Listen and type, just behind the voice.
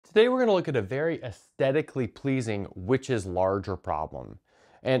Today we're going to look at a very aesthetically pleasing which is larger problem.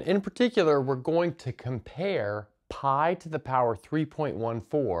 And in particular, we're going to compare pi to the power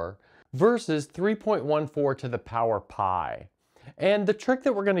 3.14 versus 3.14 to the power pi. And the trick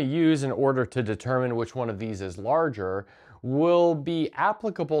that we're going to use in order to determine which one of these is larger will be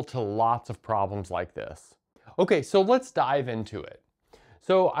applicable to lots of problems like this. Okay, so let's dive into it.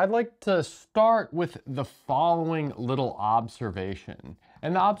 So I'd like to start with the following little observation.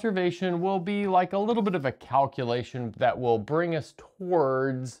 And the observation will be like a little bit of a calculation that will bring us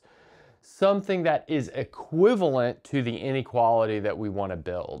towards something that is equivalent to the inequality that we want to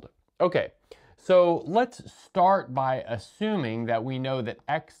build. Okay, so let's start by assuming that we know that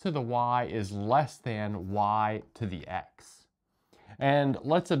x to the y is less than y to the x. And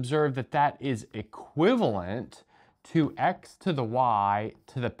let's observe that that is equivalent to x to the y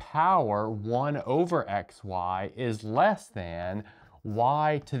to the power 1 over xy is less than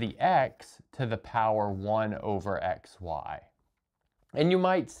y to the x to the power 1 over xy. And you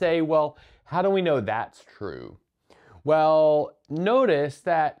might say, well, how do we know that's true? Well, notice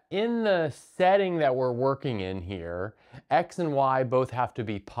that in the setting that we're working in here, x and y both have to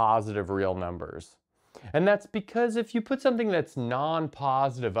be positive real numbers. And that's because if you put something that's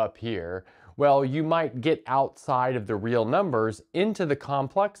non-positive up here, well, you might get outside of the real numbers into the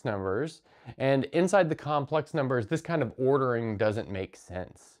complex numbers, and inside the complex numbers, this kind of ordering doesn't make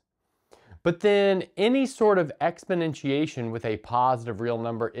sense. But then any sort of exponentiation with a positive real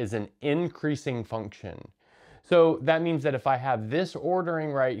number is an increasing function. So that means that if I have this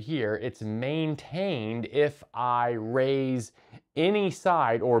ordering right here, it's maintained if I raise any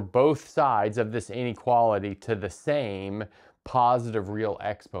side or both sides of this inequality to the same positive real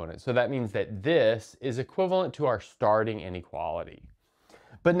exponent. So that means that this is equivalent to our starting inequality.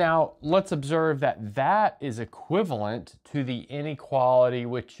 But now let's observe that that is equivalent to the inequality,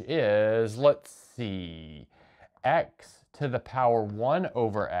 which is, let's see, x to the power 1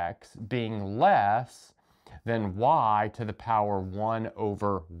 over x being less than y to the power 1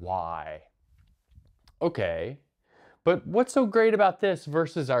 over y. Okay, but what's so great about this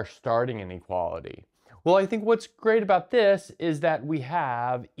versus our starting inequality? Well, I think what's great about this is that we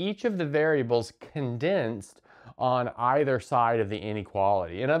have each of the variables condensed on either side of the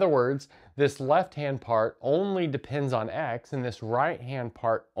inequality. In other words, this left-hand part only depends on x, and this right-hand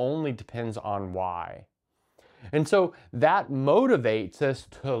part only depends on y. And so that motivates us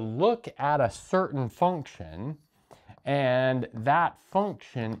to look at a certain function, and that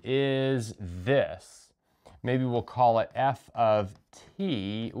function is this. Maybe we'll call it f of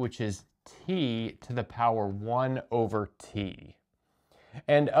t, which is t to the power 1 over t.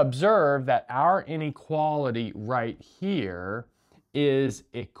 And observe that our inequality right here is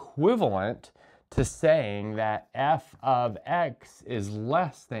equivalent to saying that f of x is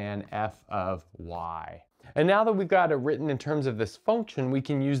less than f of y. And now that we've got it written in terms of this function, we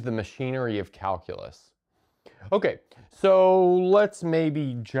can use the machinery of calculus. Okay, so let's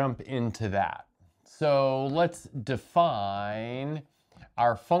maybe jump into that. So let's define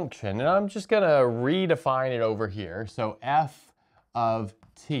our function, and I'm just going to redefine it over here. So f of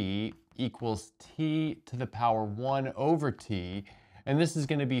t equals t to the power 1 over t, and this is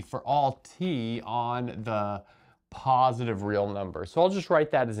going to be for all t on the positive real number. So I'll just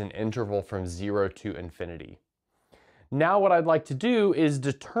write that as an interval from 0 to infinity. Now what I'd like to do is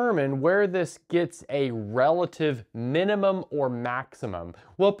determine where this gets a relative minimum or maximum.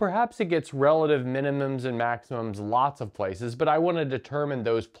 Well, perhaps it gets relative minimums and maximums lots of places, but I want to determine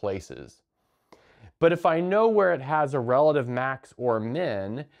those places. But if I know where it has a relative max or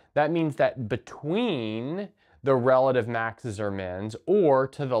min, that means that between the relative maxes or mins, or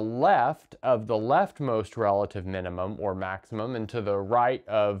to the left of the leftmost relative minimum or maximum and to the right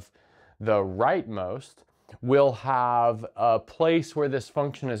of the rightmost, we'll have a place where this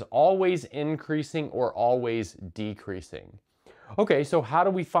function is always increasing or always decreasing. Okay, so how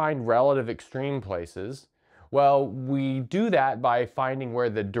do we find relative extreme places? Well, we do that by finding where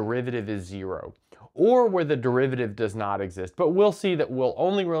the derivative is 0, or where the derivative does not exist. But we'll see that we'll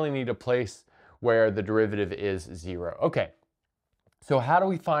only really need a place where the derivative is 0. Okay, so how do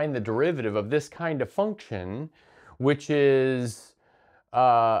we find the derivative of this kind of function, which is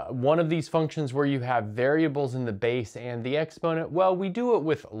one of these functions where you have variables in the base and the exponent? Well, we do it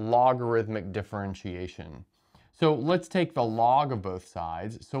with logarithmic differentiation. So let's take the log of both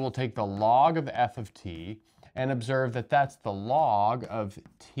sides. So we'll take the log of f of t and observe that that's the log of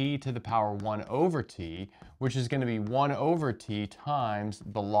t to the power 1 over t, which is going to be 1 over t times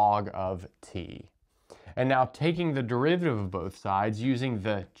the log of t. And now taking the derivative of both sides using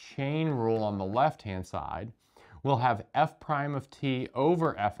the chain rule on the left-hand side, we'll have f prime of t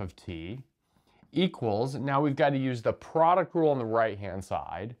over f of t equals, now we've got to use the product rule on the right-hand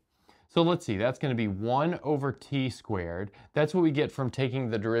side. So let's see, that's going to be 1 over t squared. That's what we get from taking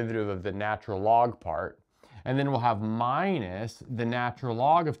the derivative of the natural log part. And then we'll have minus the natural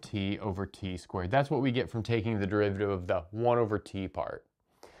log of t over t squared. That's what we get from taking the derivative of the 1 over t part.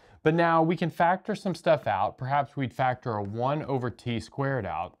 But now we can factor some stuff out. Perhaps we'd factor a 1 over t squared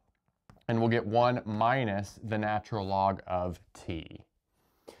out, and we'll get 1 minus the natural log of t.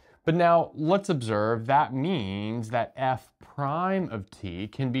 But now let's observe that means that f prime of t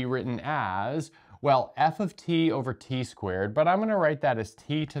can be written as, well, f of t over t squared, but I'm going to write that as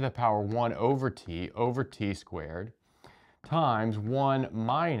t to the power 1 over t squared times 1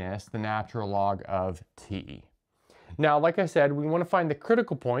 minus the natural log of t. Now, like I said, we want to find the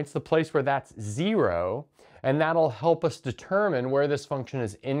critical points, the place where that's 0, and that'll help us determine where this function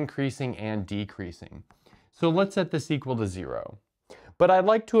is increasing and decreasing. So let's set this equal to 0. But I'd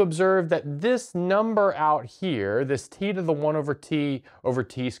like to observe that this number out here, this t to the 1 over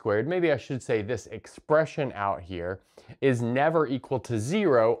t squared, maybe I should say this expression out here, is never equal to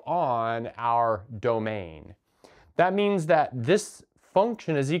 0 on our domain. That means that this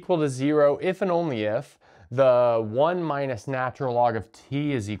function is equal to 0 if and only if the 1 minus natural log of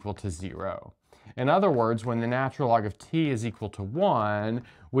t is equal to 0. In other words, when the natural log of t is equal to 1,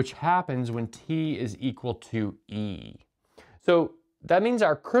 which happens when t is equal to e. So that means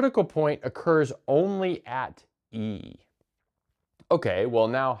our critical point occurs only at e. Okay, well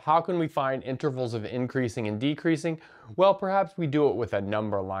now how can we find intervals of increasing and decreasing? Well, perhaps we do it with a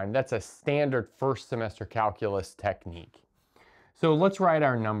number line. That's a standard first semester calculus technique. So let's write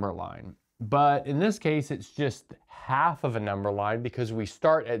our number line. But in this case, it's just half of a number line because we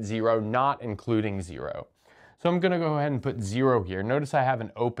start at 0, not including 0. So I'm going to go ahead and put 0 here. Notice I have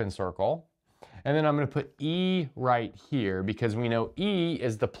an open circle. And then I'm going to put E right here because we know E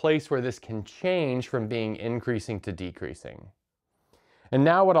is the place where this can change from being increasing to decreasing. And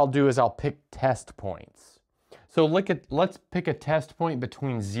now what I'll do is I'll pick test points. So let's pick a test point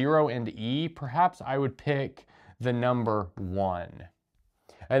between 0 and E. Perhaps I would pick the number 1.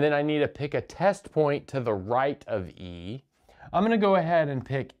 And then I need to pick a test point to the right of E. I'm going to go ahead and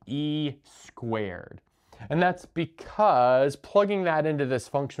pick E squared. And that's because plugging that into this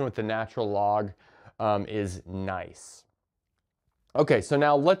function with the natural log is nice. Okay, so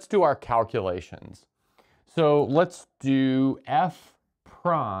now let's do our calculations. So let's do f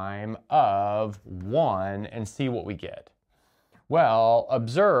prime of 1 and see what we get. Well,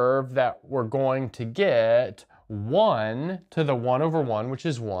 observe that we're going to get 1 to the 1 over 1, which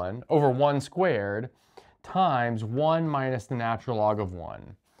is 1, over 1 squared, times 1 minus the natural log of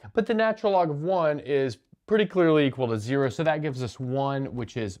 1. But the natural log of 1 is pretty clearly equal to 0, so that gives us 1,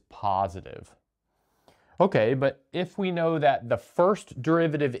 which is positive. Okay, but if we know that the first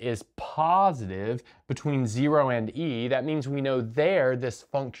derivative is positive between 0 and e, that means we know there this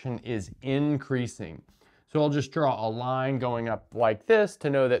function is increasing. So I'll just draw a line going up like this to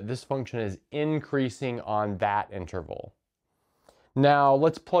know that this function is increasing on that interval. Now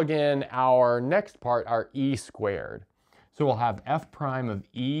let's plug in our next part, our e squared. So we'll have f prime of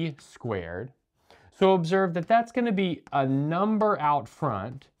e squared. So observe that that's going to be a number out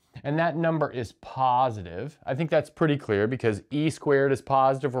front, and that number is positive. I think that's pretty clear because e squared is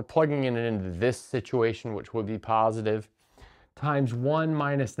positive. We're plugging it into this situation, which would be positive, times 1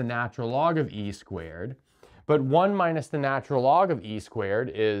 minus the natural log of e squared. But 1 minus the natural log of e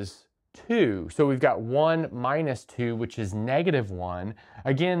squared is 2. So we've got 1 minus 2, which is negative 1.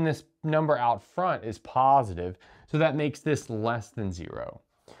 Again, this number out front is positive, so that makes this less than 0.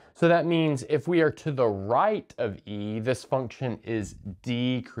 So that means if we are to the right of e, this function is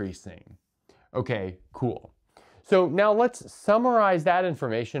decreasing. Okay, cool. So now let's summarize that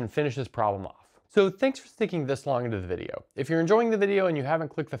information and finish this problem off. So thanks for sticking this long into the video. If you're enjoying the video and you haven't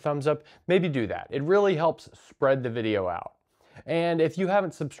clicked the thumbs up, maybe do that. It really helps spread the video out. And if you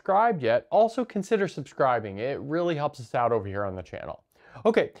haven't subscribed yet, also consider subscribing. It really helps us out over here on the channel.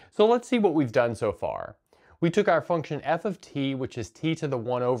 Okay, so let's see what we've done so far. We took our function f of t, which is t to the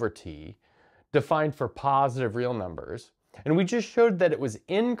 1 over t, defined for positive real numbers, and we just showed that it was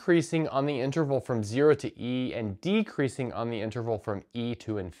increasing on the interval from 0 to e and decreasing on the interval from e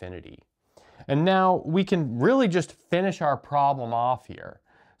to infinity. And now we can really just finish our problem off here.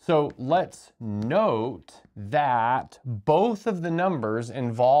 So let's note that both of the numbers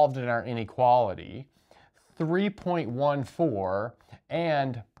involved in our inequality, 3.14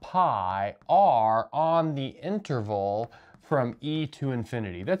 and pi, are on the interval from e to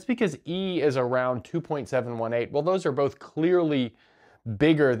infinity. That's because e is around 2.718. Well, those are both clearly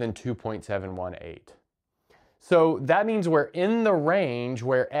bigger than 2.718. So that means we're in the range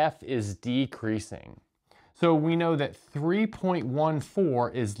where f is decreasing. So we know that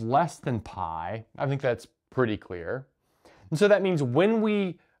 3.14 is less than pi. I think that's pretty clear. And so that means when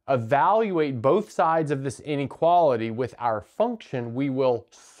we evaluate both sides of this inequality with our function, we will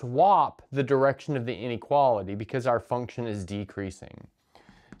swap the direction of the inequality because our function is decreasing.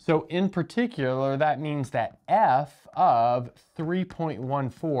 So in particular, that means that f of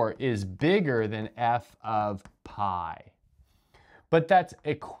 3.14 is bigger than f of pi. But that's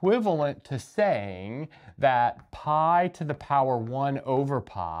equivalent to saying that pi to the power 1 over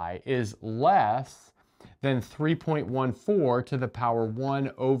pi is less than 3.14 to the power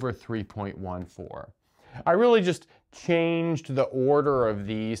 1 over 3.14. I really just changed the order of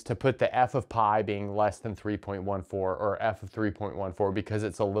these to put the f of pi being less than 3.14 or f of 3.14 because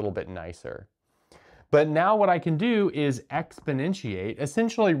it's a little bit nicer. But now what I can do is exponentiate,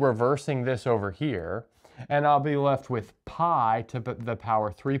 essentially reversing this over here, and I'll be left with pi to the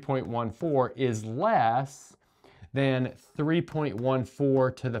power 3.14 is less than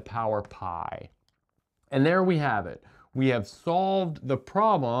 3.14 to the power pi. And there we have it. We have solved the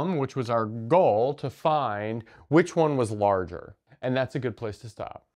problem, which was our goal, to find which one was larger. And that's a good place to stop.